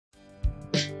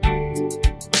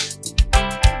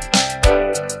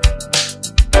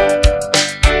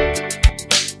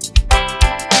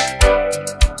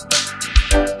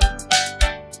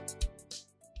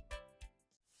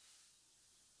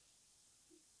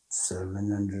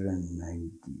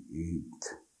798th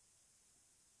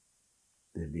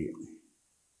the day.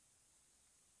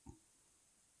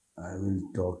 I will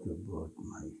talk about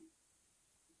my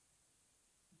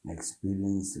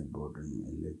experience about an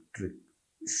electric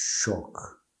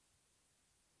shock,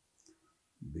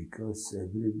 because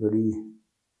everybody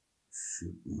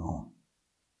should know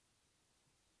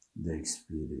the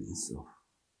experience of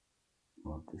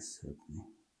what is happening.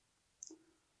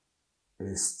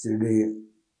 Yesterday,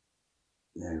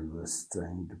 I was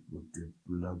trying to put a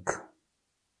plug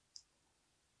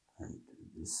and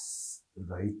this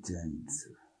right hand,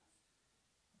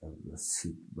 I was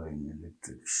hit by an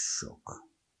electric shock.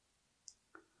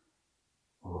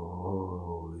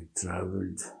 Oh,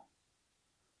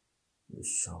 the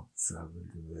shock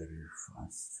traveled very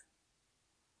fast.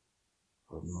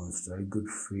 Almost I could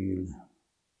feel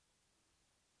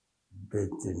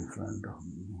death in front of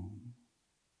me.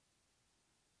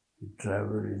 It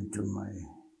traveled into my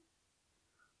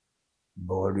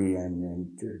body and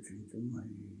entered into my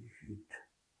head.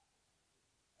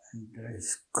 And I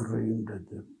screamed at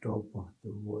the top of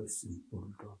the voice and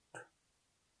pulled out.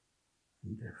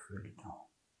 And I fell down.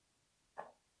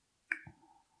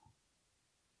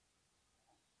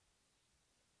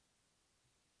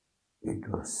 It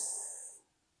was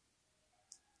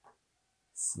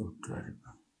so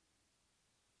terrible.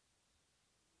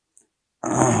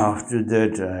 After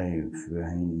that, I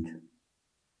find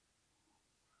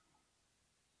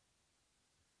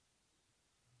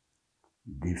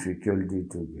difficulty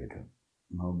to get up.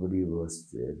 Nobody was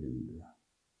there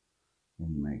in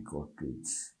my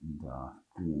cottage in the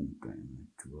afternoon time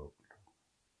at 2 o'clock.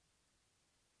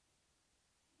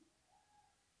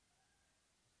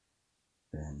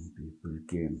 Then people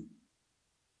came.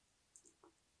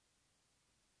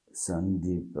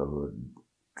 Sandeep, our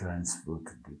transport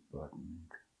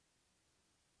department,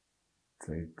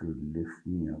 tried to lift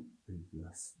me up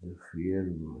because the fear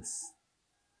was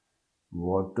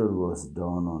water was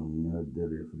down on near the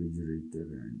refrigerator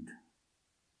and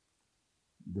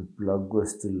the plug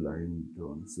was still lying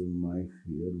down. So my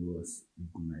fear was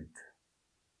it might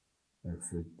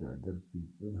affect other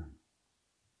people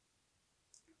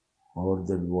or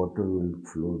that water will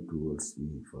flow towards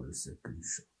me for a second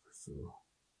shock. So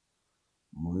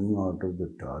moving out of the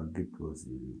target was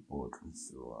very important.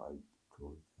 So I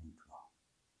told them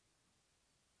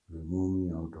to remove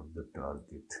me out of the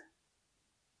target.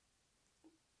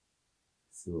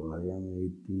 So I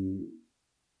am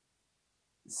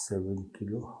 87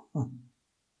 kilo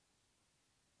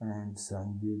and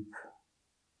Sandeep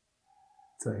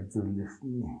tried to lift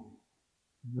me.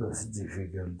 It was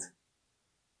difficult.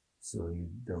 So he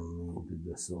dumped me into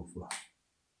the sofa.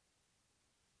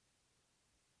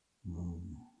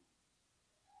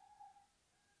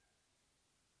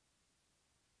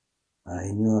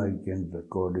 I knew I can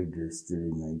record it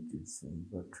yesterday night itself,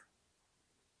 but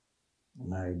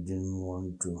I didn't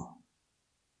want to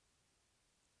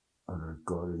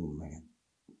record in my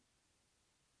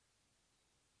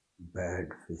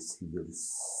bad physical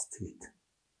state.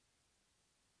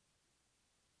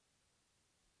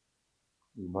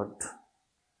 But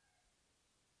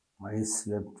I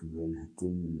slept well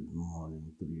till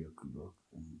morning 3 o'clock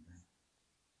and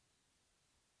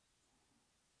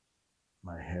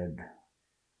I had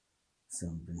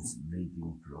sometimes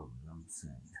breathing problems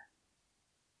and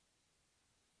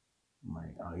my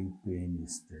eye pain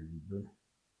is terrible.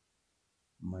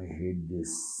 My head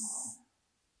is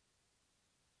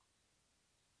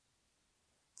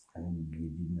having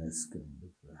giddiness kind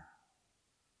of a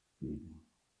feeling.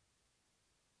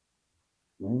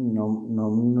 My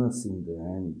numbness in the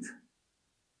hand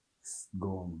is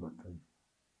gone, but I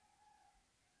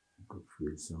could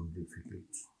feel some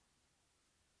difficulty.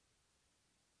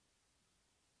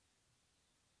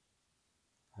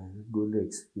 I had a good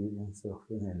experience of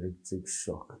an electric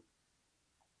shock.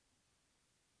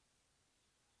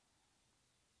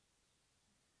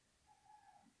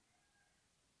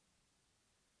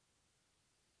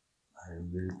 I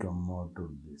will come out of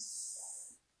this.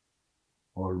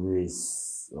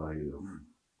 Always I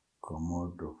come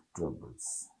out of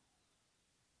troubles.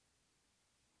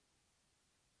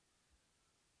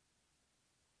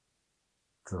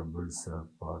 Troubles are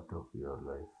part of your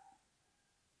life.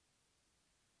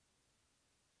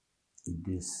 It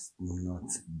is not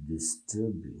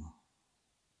disturbing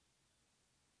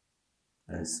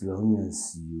as long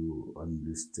as you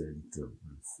understand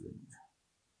troubles and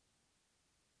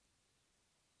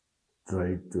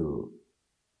try to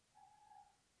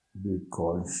be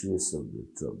conscious of the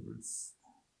troubles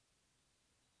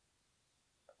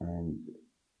and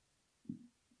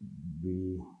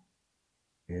be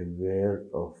aware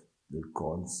of the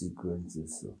consequences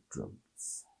consequences of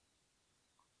troubles.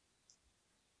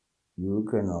 You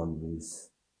can always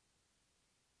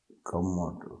come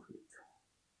out of it.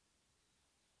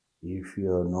 If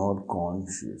you are not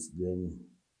conscious, then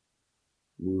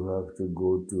you have to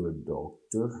go to a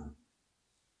doctor.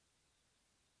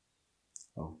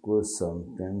 Of course,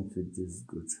 sometimes it is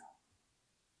good.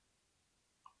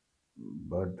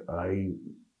 But I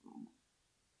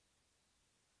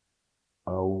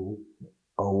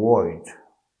avoid.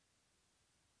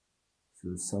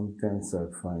 So sometimes I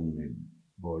find my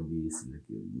body is like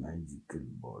a magical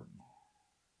body.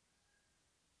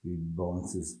 It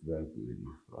bounces back very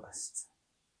fast.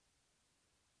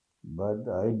 But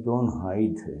I don't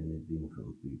hide anything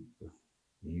from people.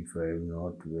 If I am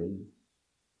not well,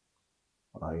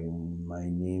 my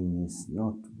name is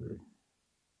not well.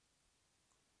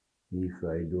 If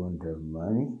I don't have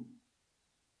money,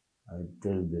 I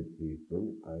tell the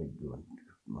people I don't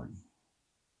have money.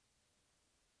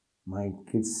 My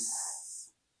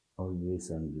kids always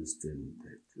understand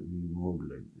that. We move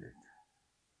like that.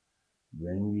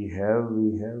 When we have,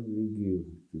 we give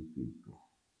to people.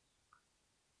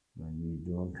 When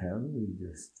we don't have, we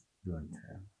just don't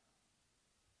have.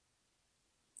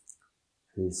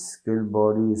 Physical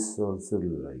body is also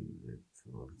like that.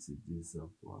 Once it is up,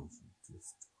 once it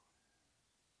is down.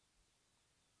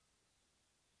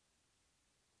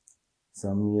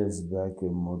 Some years back, a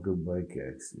motorbike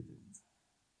accident.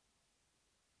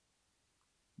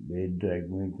 They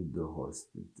dragged me to the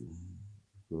hospital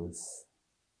because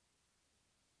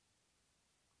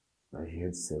I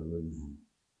had several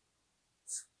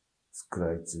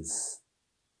scratches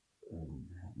and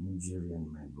injury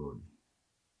in my body.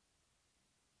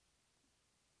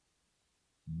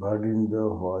 But in the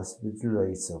hospital,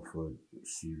 I suffered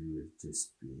severe chest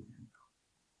pain.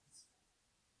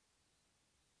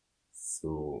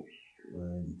 So,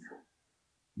 when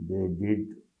they did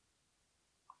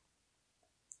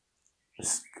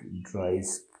dry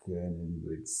scan and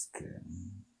wet scan,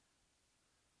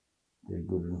 they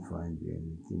couldn't find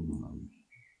anything on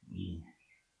me.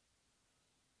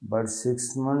 But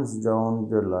 6 months down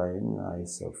the line, I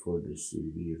suffered a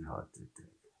severe heart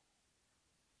attack.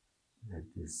 That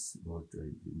is what I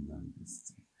didn't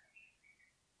understand.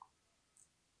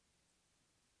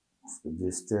 So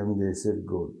this time they said,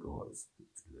 go to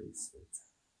hospital. I said,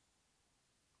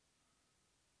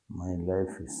 my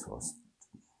life is hospital.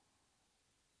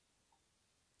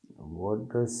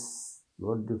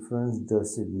 What difference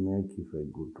does it make if I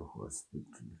go to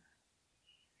hospital?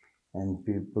 And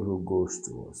people who goes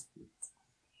to hospital.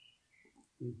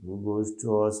 People who goes to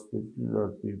hospital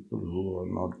are people who are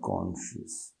not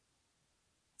conscious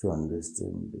to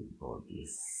understand the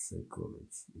body's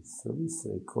psychology. It's very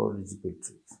psychological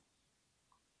trick.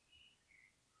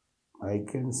 I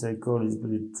can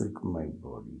psychologically trick my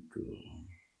body to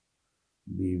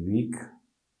be weak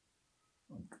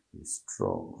or to be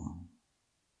strong.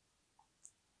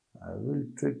 I will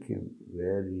trick him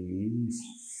where he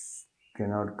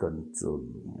cannot control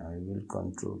me. I will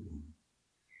control him.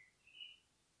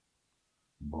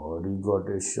 Body got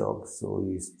a shock, so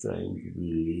he is trying to be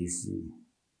lazy,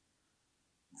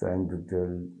 trying to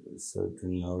tell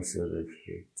certain nerves are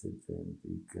affected and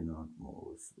he cannot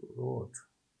move. So what?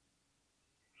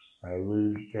 I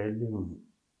will tell him,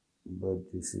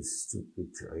 but this is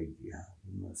stupid idea.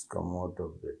 You must come out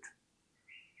of that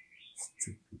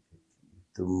stupid idea.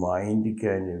 The mind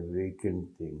can awaken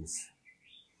things.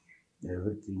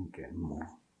 Everything can move.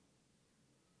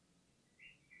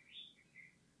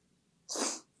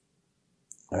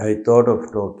 I thought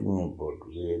of talking about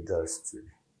Vedas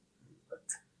today, but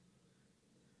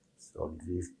it's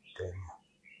already time.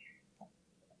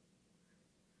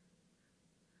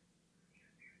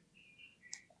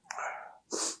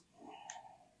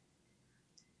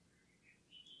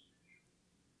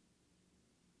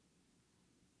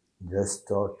 Just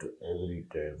thought every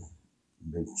time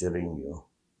lecturing you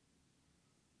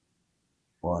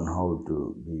on how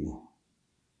to be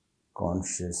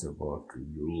conscious about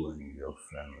you and your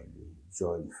family,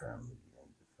 joint family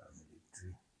and the family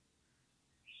tree.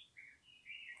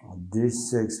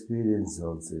 This experience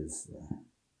also is a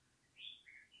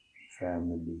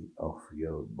family of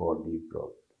your body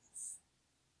problems,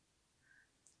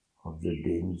 of the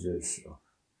dangers of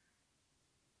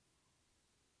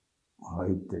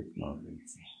high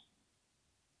technology.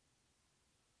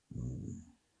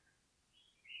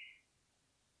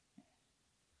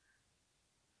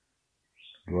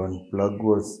 One plug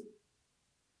was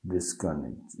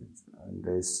disconnected and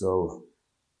I saw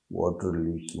water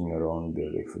leaking around the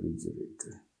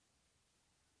refrigerator.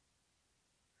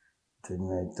 Then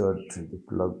I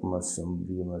thought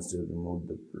somebody must have removed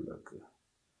the plug.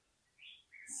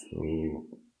 So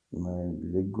my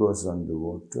leg was on the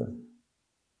water.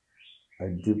 I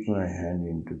dipped my hand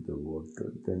into the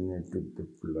water. Then I took the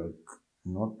plug,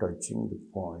 not touching the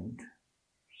point.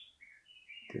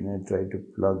 Then I tried to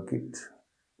plug it.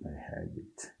 I had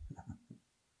it.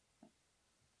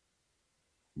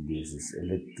 This is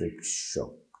electric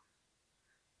shock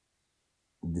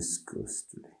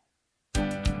discussed today.